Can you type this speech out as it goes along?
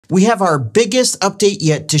we have our biggest update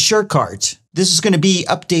yet to SureCart. This is going to be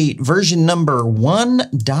update version number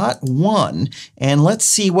 1.1. And let's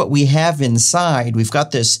see what we have inside. We've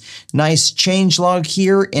got this nice changelog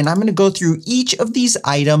here, and I'm going to go through each of these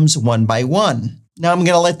items one by one. Now I'm going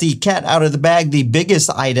to let the cat out of the bag. The biggest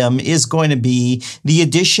item is going to be the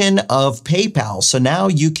addition of PayPal. So now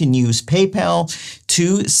you can use PayPal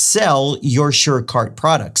to sell your SureCart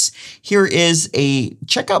products. Here is a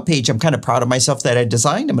checkout page. I'm kind of proud of myself that I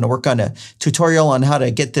designed. I'm going to work on a tutorial on how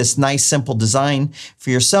to get this nice, simple design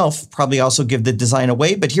for yourself. Probably also give the design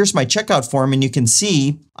away, but here's my checkout form, and you can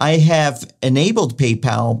see I have enabled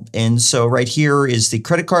PayPal. And so right here is the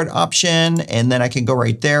credit card option, and then I can go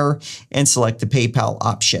right there and select the PayPal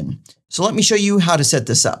option. So let me show you how to set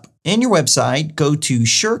this up. In your website, go to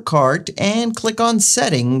SureCart and click on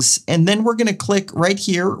Settings, and then we're going to click right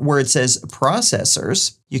here where it says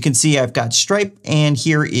Processors. You can see I've got Stripe, and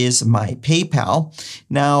here is my PayPal.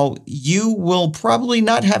 Now, you will probably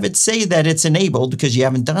not have it say that it's enabled because you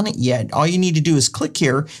haven't done it yet. All you need to do is click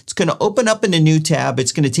here. It's going to open up in a new tab.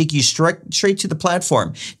 It's going to take you straight to the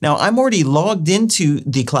platform. Now, I'm already logged into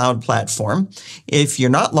the cloud platform. If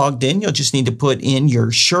you're not logged in, you'll just need to put in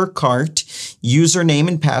your SureCart username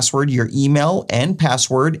and password, your email and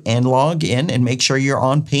password, and log in and make sure you're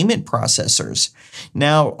on payment processors.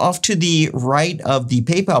 Now, off to the right of the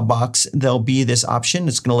PayPal box, there'll be this option.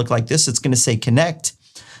 It's going to look like this. It's going to say connect.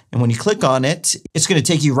 And when you click on it, it's going to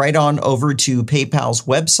take you right on over to PayPal's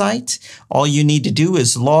website. All you need to do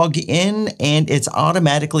is log in, and it's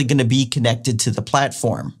automatically going to be connected to the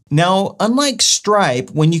platform. Now, unlike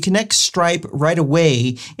Stripe, when you connect Stripe right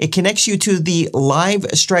away, it connects you to the live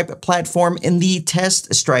Stripe platform and the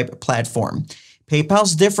test Stripe platform.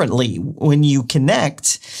 PayPal's differently. When you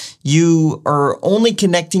connect, you are only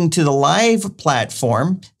connecting to the live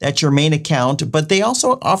platform. That's your main account, but they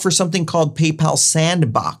also offer something called PayPal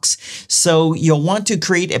Sandbox. So you'll want to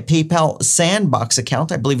create a PayPal Sandbox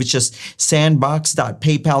account. I believe it's just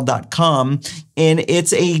sandbox.paypal.com. And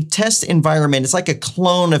it's a test environment. It's like a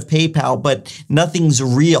clone of PayPal, but nothing's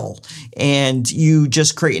real. And you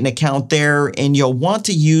just create an account there, and you'll want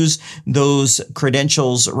to use those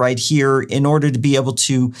credentials right here in order to be able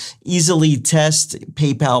to easily test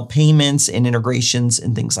PayPal payments and integrations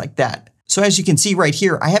and things like that. So as you can see right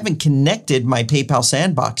here, I haven't connected my PayPal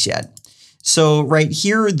Sandbox yet. So right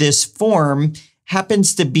here, this form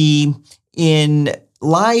happens to be in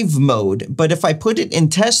live mode, but if I put it in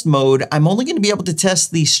test mode, I'm only going to be able to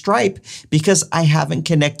test the Stripe because I haven't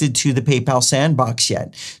connected to the PayPal Sandbox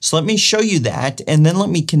yet. So let me show you that, and then let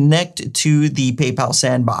me connect to the PayPal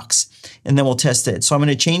Sandbox, and then we'll test it. So I'm going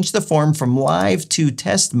to change the form from live to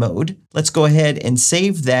test mode. Let's go ahead and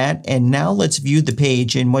save that, and now let's view the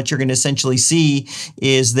page, and what you're going to essentially see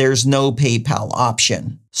is there's no PayPal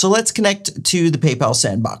option. So let's connect to the PayPal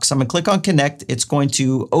Sandbox. I'm going to click on connect. It's going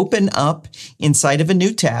to open up inside of a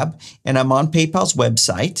new tab, and I'm on PayPal's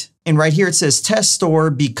website. And right here it says test store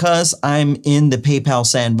because I'm in the PayPal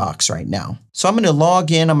Sandbox right now. So I'm going to log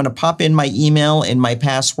in. I'm going to pop in my email and my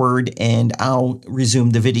password, and I'll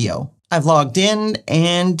resume the video. I've logged in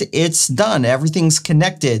and it's done. Everything's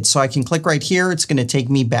connected. So I can click right here. It's going to take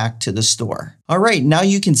me back to the store. All right, now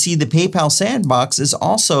you can see the PayPal Sandbox is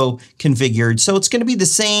also configured. So it's going to be the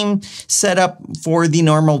same setup for the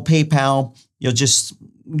normal PayPal. You'll just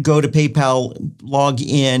go to PayPal, log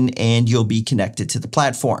in, and you'll be connected to the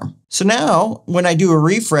platform. So now when I do a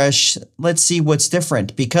refresh, let's see what's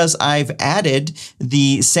different. Because I've added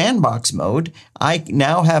the sandbox mode, I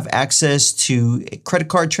now have access to a credit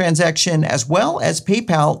card transaction as well as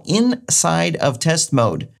PayPal inside of test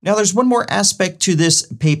mode. Now there's one more aspect to this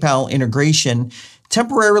PayPal integration.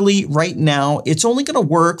 Temporarily, right now, it's only going to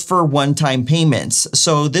work for one-time payments.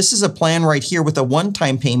 So this is a plan right here with a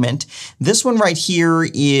one-time payment. This one right here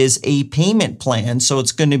is a payment plan. So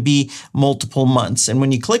it's going to be multiple months. And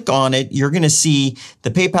when you click on it, you're going to see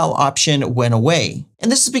the PayPal option went away. And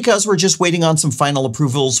this is because we're just waiting on some final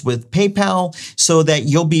approvals with PayPal so that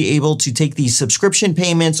you'll be able to take these subscription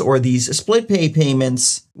payments or these split pay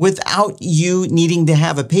payments without you needing to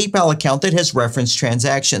have a PayPal account that has reference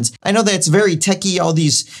transactions. I know that's very techie, all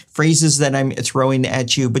these phrases that I'm throwing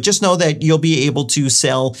at you, but just know that you'll be able to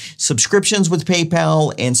sell subscriptions with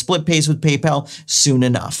PayPal and split pays with PayPal soon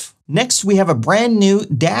enough. Next, we have a brand new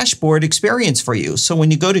dashboard experience for you. So when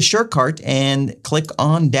you go to SureCart and click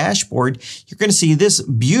on dashboard, you're going to see this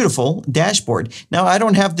beautiful dashboard. Now, I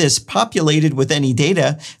don't have this populated with any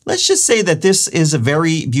data. Let's just say that this is a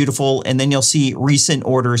very beautiful, and then you'll see recent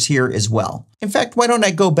orders here as well. In fact, why don't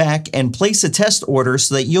I go back and place a test order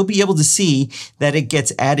so that you'll be able to see that it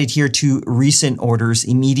gets added here to recent orders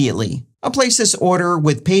immediately. I'll place this order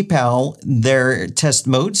with PayPal, their test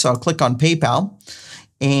mode. So I'll click on PayPal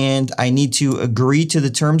and I need to agree to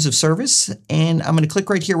the terms of service. And I'm going to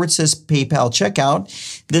click right here where it says PayPal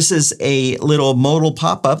checkout. This is a little modal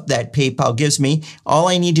pop-up that PayPal gives me. All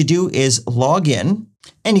I need to do is log in.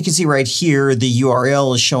 And you can see right here, the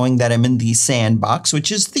URL is showing that I'm in the sandbox,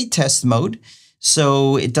 which is the test mode.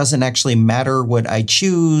 So it doesn't actually matter what I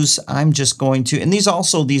choose. I'm just going to, and these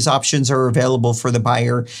options are available for the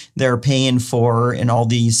buyer. They're paying for and all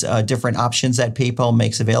these different options that PayPal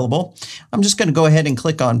makes available. I'm just going to go ahead and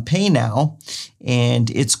click on Pay Now, and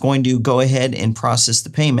it's going to go ahead and process the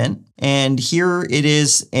payment. And here it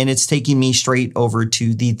is, and it's taking me straight over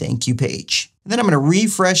to the thank you page. Then I'm going to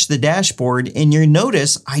refresh the dashboard, and you'll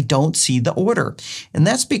notice I don't see the order. And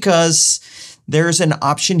that's because there's an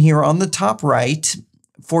option here on the top right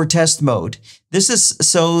for test mode. This is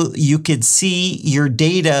so you could see your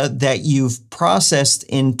data that you've processed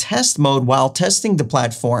in test mode while testing the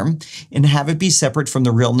platform and have it be separate from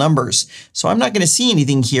the real numbers. So I'm not going to see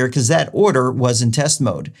anything here because that order was in test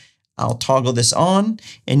mode. I'll toggle this on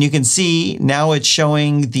and you can see now it's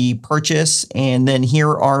showing the purchase, and then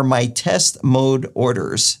here are my test mode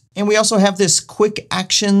orders. And we also have this quick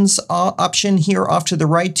actions option here off to the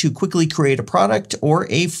right to quickly create a product or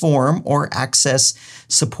a form or access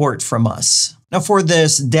support from us. Now for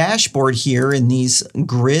this dashboard here in these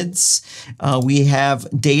grids, we have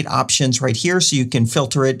date options right here. So you can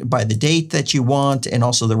filter it by the date that you want and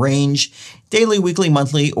also the range, daily, weekly,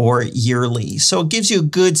 monthly, or yearly. So it gives you a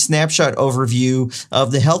good snapshot overview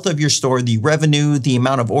of the health of your store, the revenue, the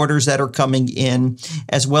amount of orders that are coming in,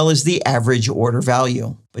 as well as the average order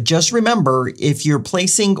value. But just remember, if you're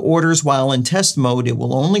placing orders while in test mode, it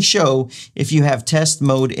will only show if you have test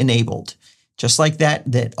mode enabled. Just like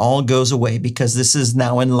that, that all goes away because this is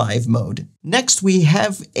now in live mode. Next, we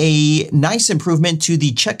have a nice improvement to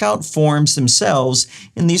the checkout forms themselves,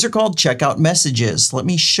 and these are called checkout messages. Let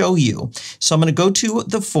me show you. So I'm going to go to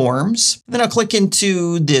the forms, and then I'll click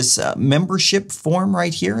into this membership form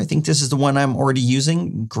right here. I think this is the one I'm already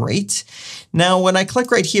using. Great. Now, when I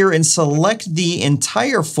click right here and select the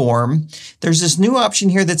entire form, there's this new option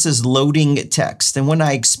here that says loading text. And when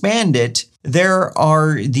I expand it, there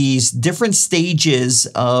are these different stages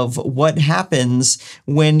of what happens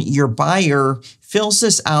when your buyer fills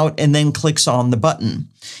this out and then clicks on the button.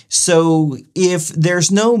 So if there's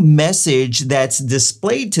no message that's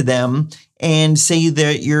displayed to them, and say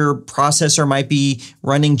that your processor might be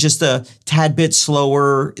running just a tad bit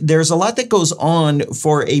slower, there's a lot that goes on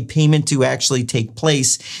for a payment to actually take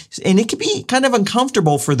place. And it can be kind of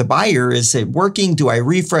uncomfortable for the buyer. Is it working? Do I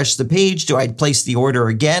refresh the page? Do I place the order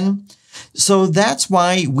again? So that's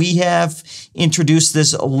why we have introduced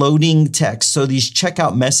this loading text. So these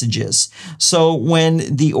checkout messages. So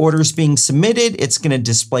when the order is being submitted, it's going to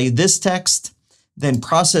display this text, then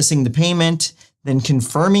processing the payment, then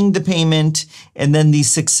confirming the payment, and then the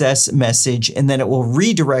success message, and then it will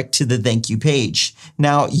redirect to the thank you page.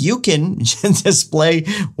 Now you can display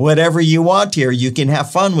whatever you want here. You can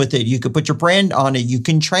have fun with it. You can put your brand on it. You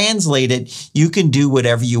can translate it. You can do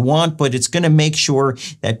whatever you want, but it's going to make sure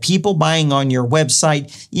that people buying on your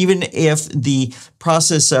website, even if the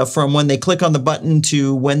process from when they click on the button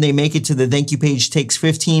to when they make it to the thank you page takes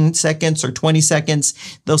 15 seconds or 20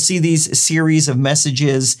 seconds, they'll see these series of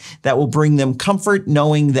messages that will bring them comfort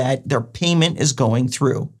knowing that their payment is going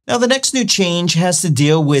through. Now, the next new change has to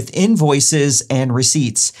deal with invoices and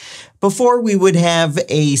receipts. Before, we would have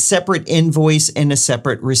a separate invoice and a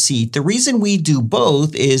separate receipt. The reason we do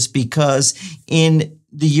both is because in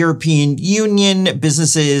the European Union,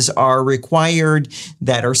 businesses are required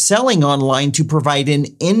that are selling online to provide an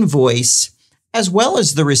invoice as well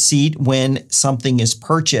as the receipt when something is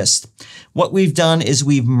purchased. What we've done is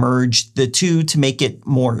we've merged the two to make it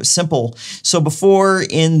more simple. So before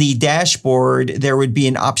in the dashboard, there would be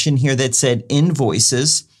an option here that said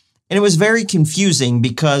invoices. And it was very confusing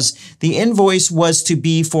because the invoice was to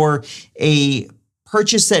be for a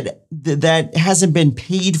purchase that hasn't been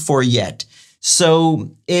paid for yet.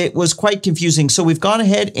 So it was quite confusing. So we've gone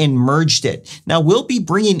ahead and merged it. Now we'll be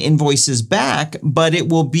bringing invoices back, but it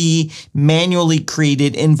will be manually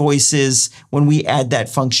created invoices when we add that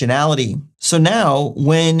functionality. So now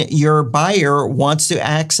when your buyer wants to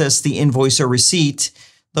access the invoice or receipt,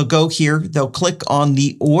 they'll go here, they'll click on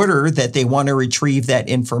the order that they want to retrieve that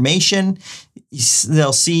information.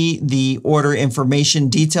 they'll see the order information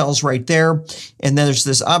details right there. And then there's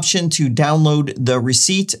this option to download the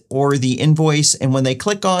receipt or the invoice. And when they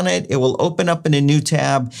click on it, it will open up in a new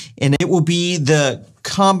tab and it will be the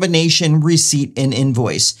combination receipt and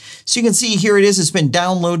invoice. So you can see here it is, it's been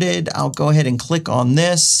downloaded. I'll go ahead and click on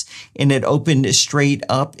this and it opened straight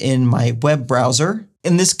up in my web browser.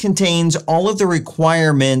 And this contains all of the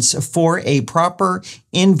requirements for a proper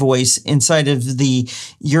invoice inside of the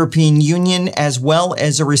European Union, as well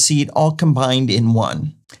as a receipt, all combined in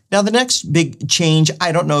one. Now, the next big change,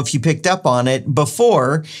 I don't know if you picked up on it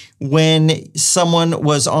before, when someone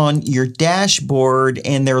was on your dashboard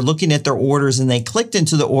and they're looking at their orders and they clicked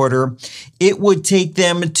into the order, it would take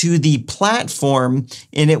them to the platform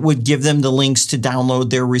and it would give them the links to download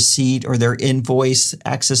their receipt or their invoice,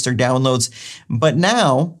 access their downloads. But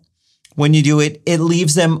now, when you do it, it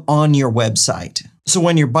leaves them on your website. So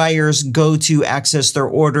when your buyers go to access their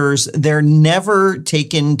orders, they're never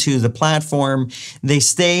taken to the platform. They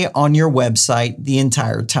stay on your website the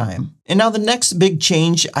entire time. And now the next big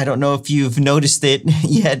change, I don't know if you've noticed it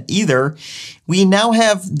yet either, we now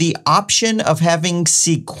have the option of having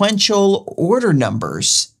sequential order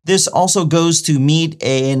numbers. This also goes to meet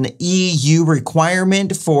an EU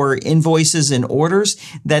requirement for invoices and orders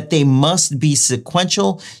that they must be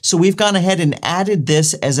sequential. So we've gone ahead and added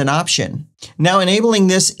this as an option. Now, enabling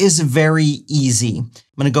this is very easy. I'm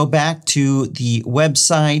going to go back to the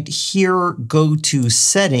website here, go to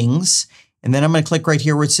settings, and then I'm going to click right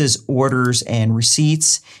here where it says orders and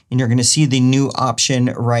receipts. And you're going to see the new option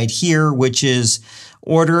right here, which is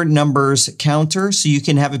order numbers counter. So you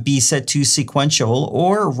can have it be set to sequential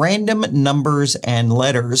or random numbers and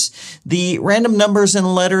letters. The random numbers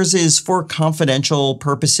and letters is for confidential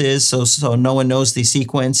purposes. So no one knows the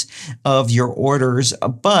sequence of your orders.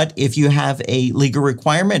 But if you have a legal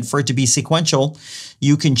requirement for it to be sequential,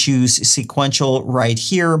 you can choose sequential right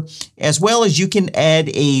here, as well as you can add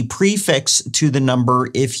a prefix to the number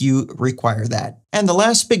if you require that. And the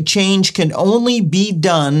last big change can only be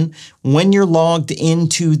done when you're logged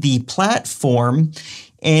into the platform.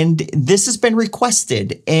 And this has been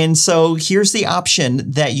requested. And so here's the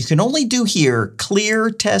option that you can only do here, clear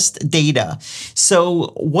test data. So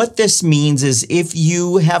what this means is if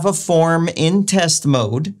you have a form in test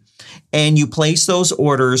mode, and you place those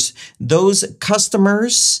orders, those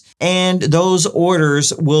customers and those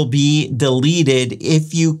orders will be deleted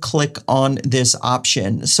if you click on this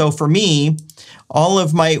option. So for me, all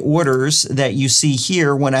of my orders that you see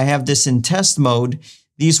here, when I have this in test mode,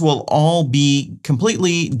 these will all be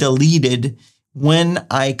completely deleted when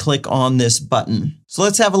I click on this button. So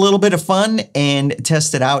let's have a little bit of fun and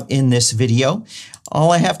test it out in this video.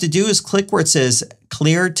 All I have to do is click where it says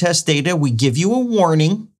clear test data. We give you a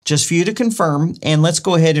warning just for you to confirm. And let's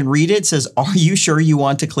go ahead and read it. It says, are you sure you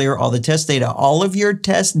want to clear all the test data? All of your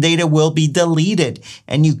test data will be deleted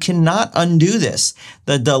and you cannot undo this.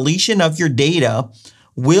 The deletion of your data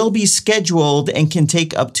will be scheduled and can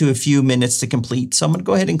take up to a few minutes to complete. So I'm going to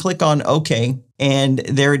go ahead and click on OK. And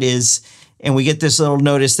there it is. And we get this little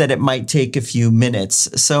notice that it might take a few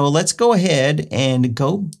minutes. So let's go ahead and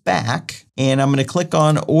go back. And I'm going to click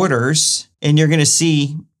on orders. And you're going to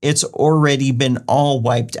see it's already been all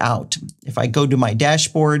wiped out. If I go to my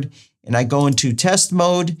dashboard and I go into test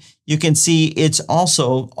mode, you can see it's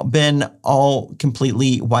also been all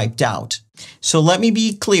completely wiped out. So let me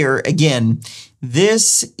be clear again.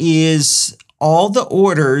 This is all the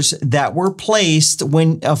orders that were placed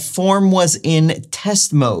when a form was in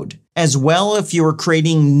test mode. As well, if you were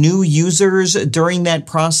creating new users during that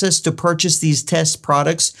process to purchase these test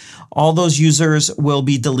products, all those users will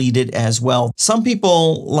be deleted as well. Some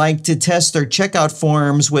people like to test their checkout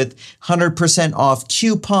forms with 100% off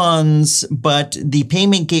coupons, but the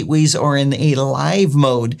payment gateways are in a live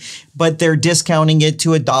mode, but they're discounting it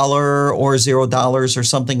to $1 or $0 or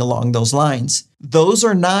something along those lines. Those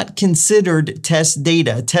are not considered test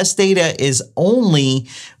data. Test data is only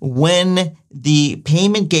when the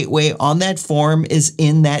payment gateway on that form is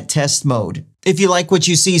in that test mode. If you like what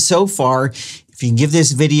you see so far, if you can give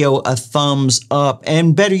this video a thumbs up,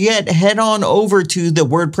 and better yet, head on over to the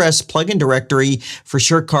WordPress plugin directory for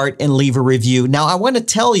SureCart and leave a review. Now, I want to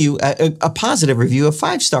tell you a positive review, a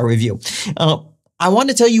 5-star review. I want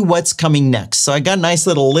to tell you what's coming next. So I got a nice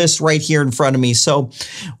little list right here in front of me. So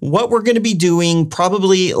what we're going to be doing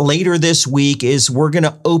probably later this week is we're going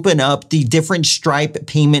to open up the different Stripe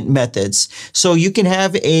payment methods. So you can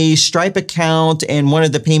have a Stripe account and one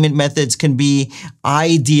of the payment methods can be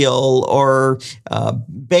Ideal or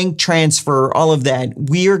bank transfer, all of that.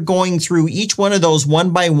 We are going through each one of those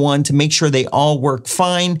one by one to make sure they all work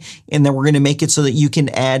fine. And then we're going to make it so that you can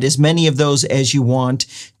add as many of those as you want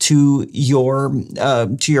to your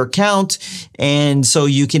account. And so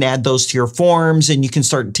you can add those to your forms and you can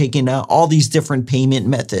start taking all these different payment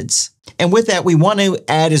methods. And with that, we want to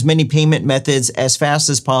add as many payment methods as fast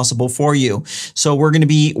as possible for you. So we're going to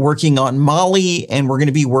be working on Molly and we're going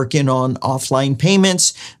to be working on offline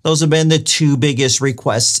payments. Those have been the two biggest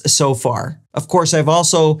requests so far. Of course, I've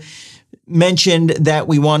also mentioned that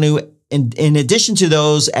we want to, in addition to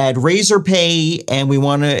those, add Razorpay, and we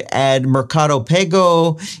want to add Mercado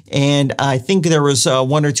Pago, and I think there was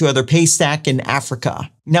one or two other Paystack in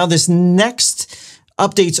Africa. Now, this next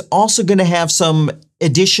update's also going to have some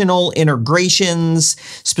additional integrations.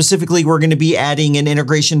 Specifically, we're going to be adding an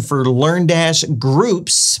integration for LearnDash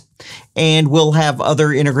groups, and we'll have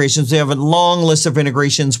other integrations. We have a long list of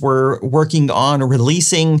integrations we're working on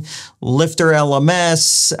releasing: Lifter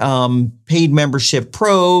LMS, Paid Membership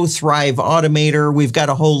Pro, Thrive Automator. We've got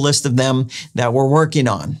a whole list of them that we're working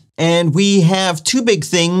on. And we have two big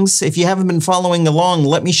things. If you haven't been following along,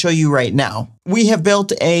 let me show you right now. We have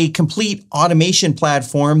built a complete automation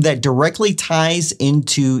platform that directly ties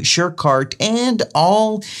into SureCart and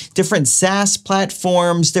all different SaaS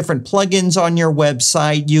platforms, different plugins on your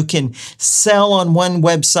website. You can sell on one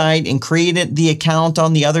website and create the account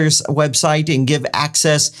on the other's website and give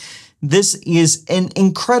access. This is an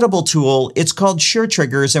incredible tool. It's called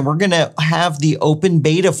SureTriggers, and we're going to have the open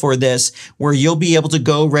beta for this where you'll be able to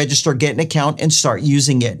go register, get an account, and start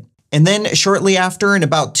using it. And then shortly after, in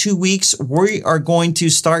about 2 weeks, we are going to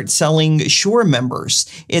start selling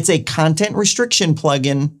SureMembers. It's a content restriction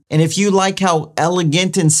plugin. And if you like how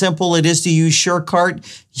elegant and simple it is to use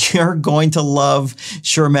SureCart, you're going to love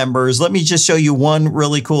SureMembers. Let me just show you one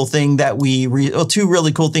really cool thing that two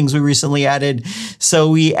really cool things we recently added. So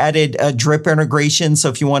we added a drip integration. So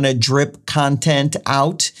if you want to drip content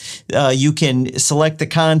out, you can select the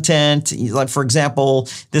content. Like, for example,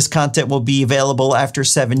 this content will be available after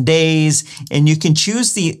 7 days, and you can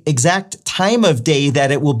choose the exact time of day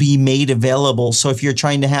that it will be made available. So if you're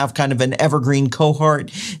trying to have kind of an evergreen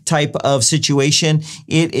cohort type of situation,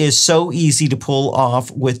 it is so easy to pull off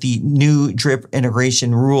with the new drip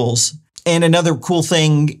integration rules. And another cool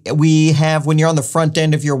thing we have, when you're on the front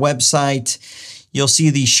end of your website, you'll see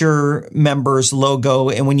the SureMembers logo.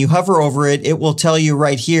 And when you hover over it, it will tell you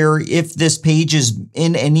right here if this page is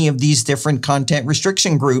in any of these different content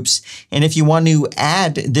restriction groups. And if you want to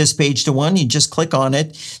add this page to one, you just click on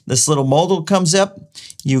it. This little modal comes up.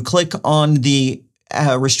 You click on the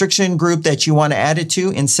restriction group that you want to add it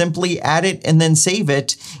to and simply add it and then save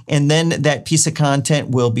it. And then that piece of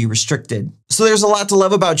content will be restricted. So there's a lot to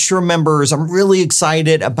love about SureMembers. I'm really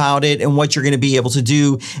excited about it and what you're going to be able to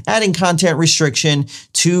do, adding content restriction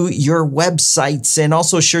to your websites. And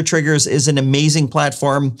also SureTriggers is an amazing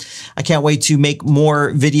platform. I can't wait to make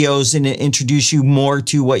more videos and introduce you more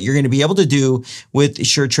to what you're going to be able to do with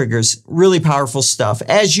SureTriggers. Really powerful stuff.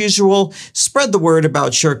 As usual, spread the word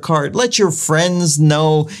about SureCart. Let your friends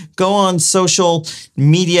know. Go on social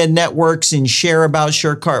media networks and share about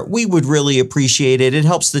SureCart. We would really appreciate it. It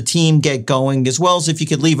helps the team get going, as well as if you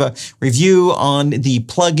could leave a review on the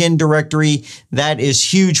plugin directory. That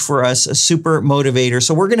is huge for us, a super motivator.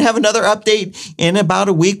 So we're going to have another update in about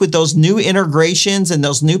a week with those new integrations and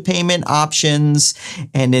those new payment options.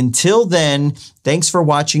 And until then, thanks for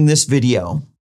watching this video.